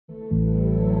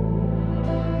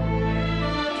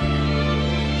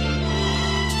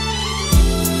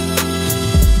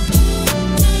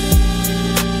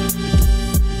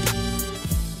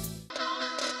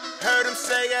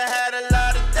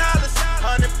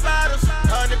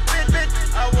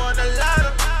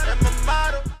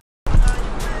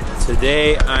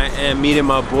Today I am meeting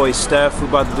my boy Steph. We're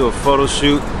about to do a photo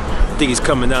shoot. I think he's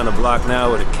coming down the block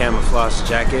now with a camouflage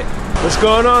jacket. What's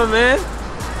going on, man?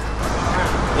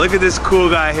 Look at this cool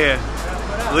guy here.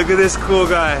 Look at this cool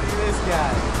guy. Look at this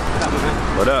guy.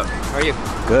 What up? How are you?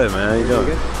 Good, man. How you doing?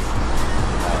 Good?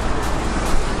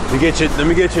 Let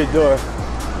me get your door.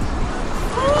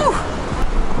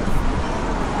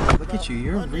 Look at you.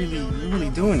 You're really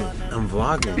doing it. I'm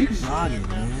vlogging. Vlogging,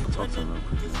 man. Talk to him real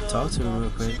quick. Talk to him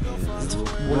real quick. It's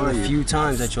one are of the you? few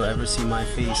times that you'll ever see my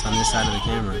face on this side of the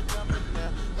camera.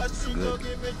 That's good.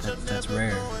 That's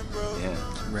rare. Yeah.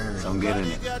 It's rare. So I'm getting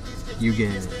it. You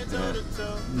get it. Yeah.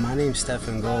 My name's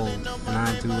Stephen Gold, and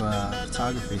I do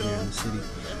photography here in the city.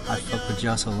 I fuck with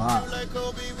Just a lot,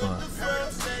 but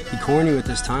he corny with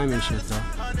this time and shit though.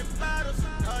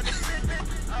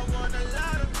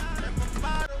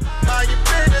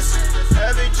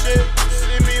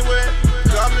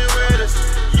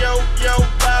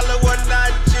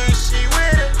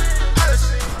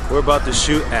 We're about to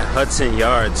shoot at Hudson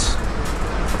Yards.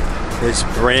 This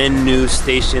brand new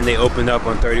station they opened up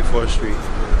on 34th Street.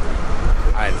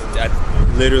 I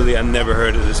never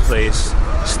heard of this place.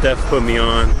 Steph put me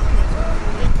on.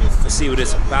 Let's see what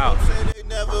it's about.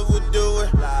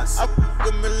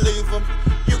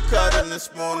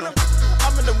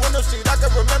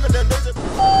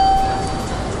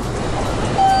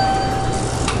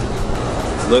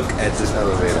 Look at this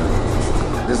elevator.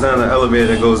 This is not an elevator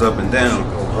that goes up and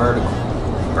down.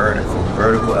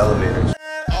 Vertical elevators.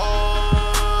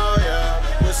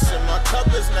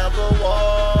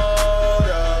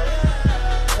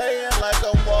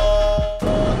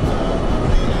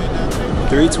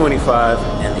 3:25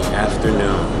 in the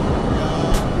afternoon.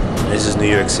 This is New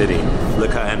York City.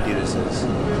 Look how empty this is.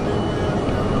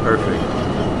 Perfect.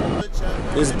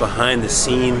 This is behind the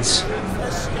scenes.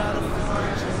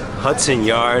 Hudson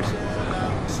Yard.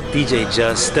 DJ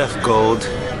Just, Steph Gold.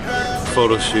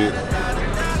 Photo shoot.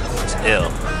 It's ill.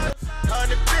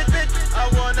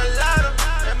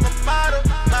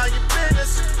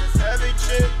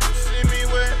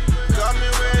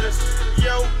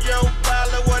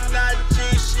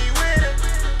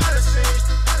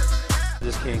 I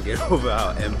just can't get over how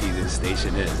empty this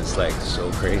station is. It's like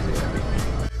so crazy.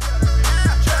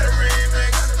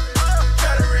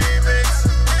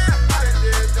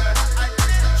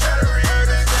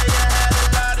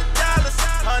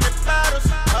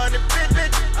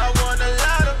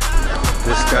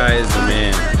 This guy is the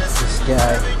man.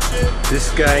 This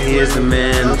guy, he is the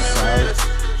man.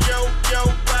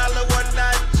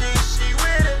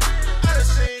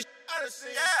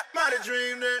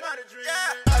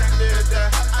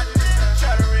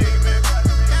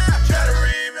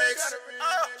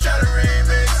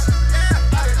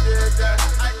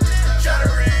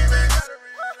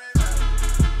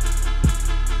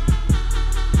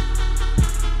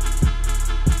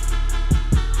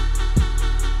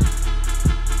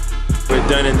 We're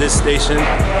done in this station.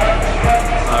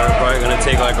 We're probably gonna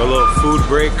take like a little food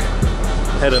break,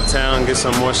 head uptown, get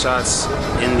some more shots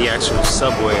in the actual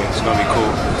subway. It's gonna be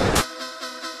cool.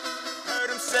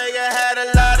 Heard him say I had a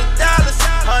lot of dollars,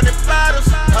 100 bottles,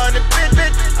 100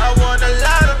 bitch, I want a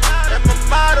lot of, and my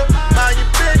motto, mind your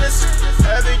business.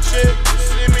 Every chick you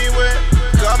see me with,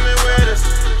 coming with us.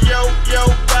 Yo,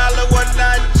 dollar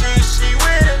 190G, she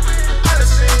with it. I done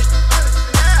seen,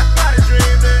 I done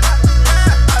dreamed it.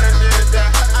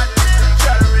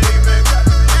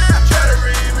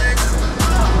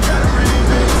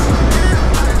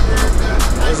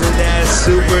 Isn't that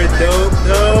super dope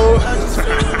though?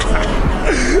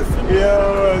 Yo,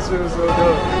 that shit was so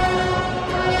dope.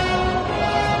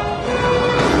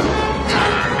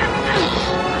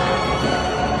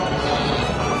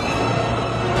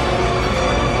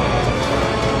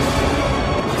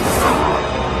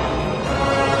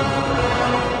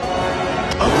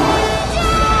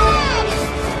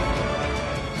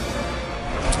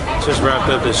 Just wrapped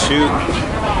up the shoot.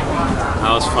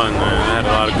 That was fun, man.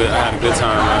 I had a good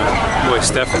time, man. Boy,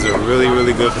 Steph is a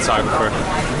really good photographer.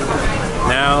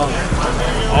 Now,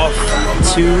 off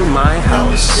to my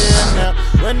house.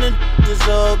 When the is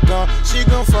all gone, she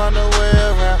gon' find a way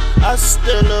around. I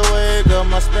still away, go.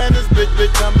 My Spanish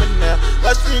bitch coming now.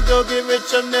 Watch me go get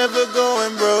rich, I'm never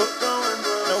going broke.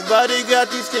 Nobody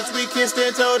got these kicks, we can't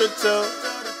stand toe to toe.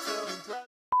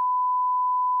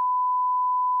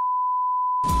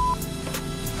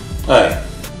 Hey,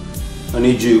 I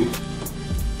need you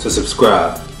to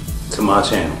subscribe to my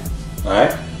channel,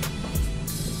 alright?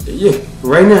 Yeah,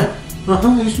 right now.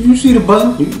 You see the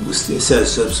button? It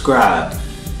says subscribe.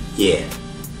 Yeah.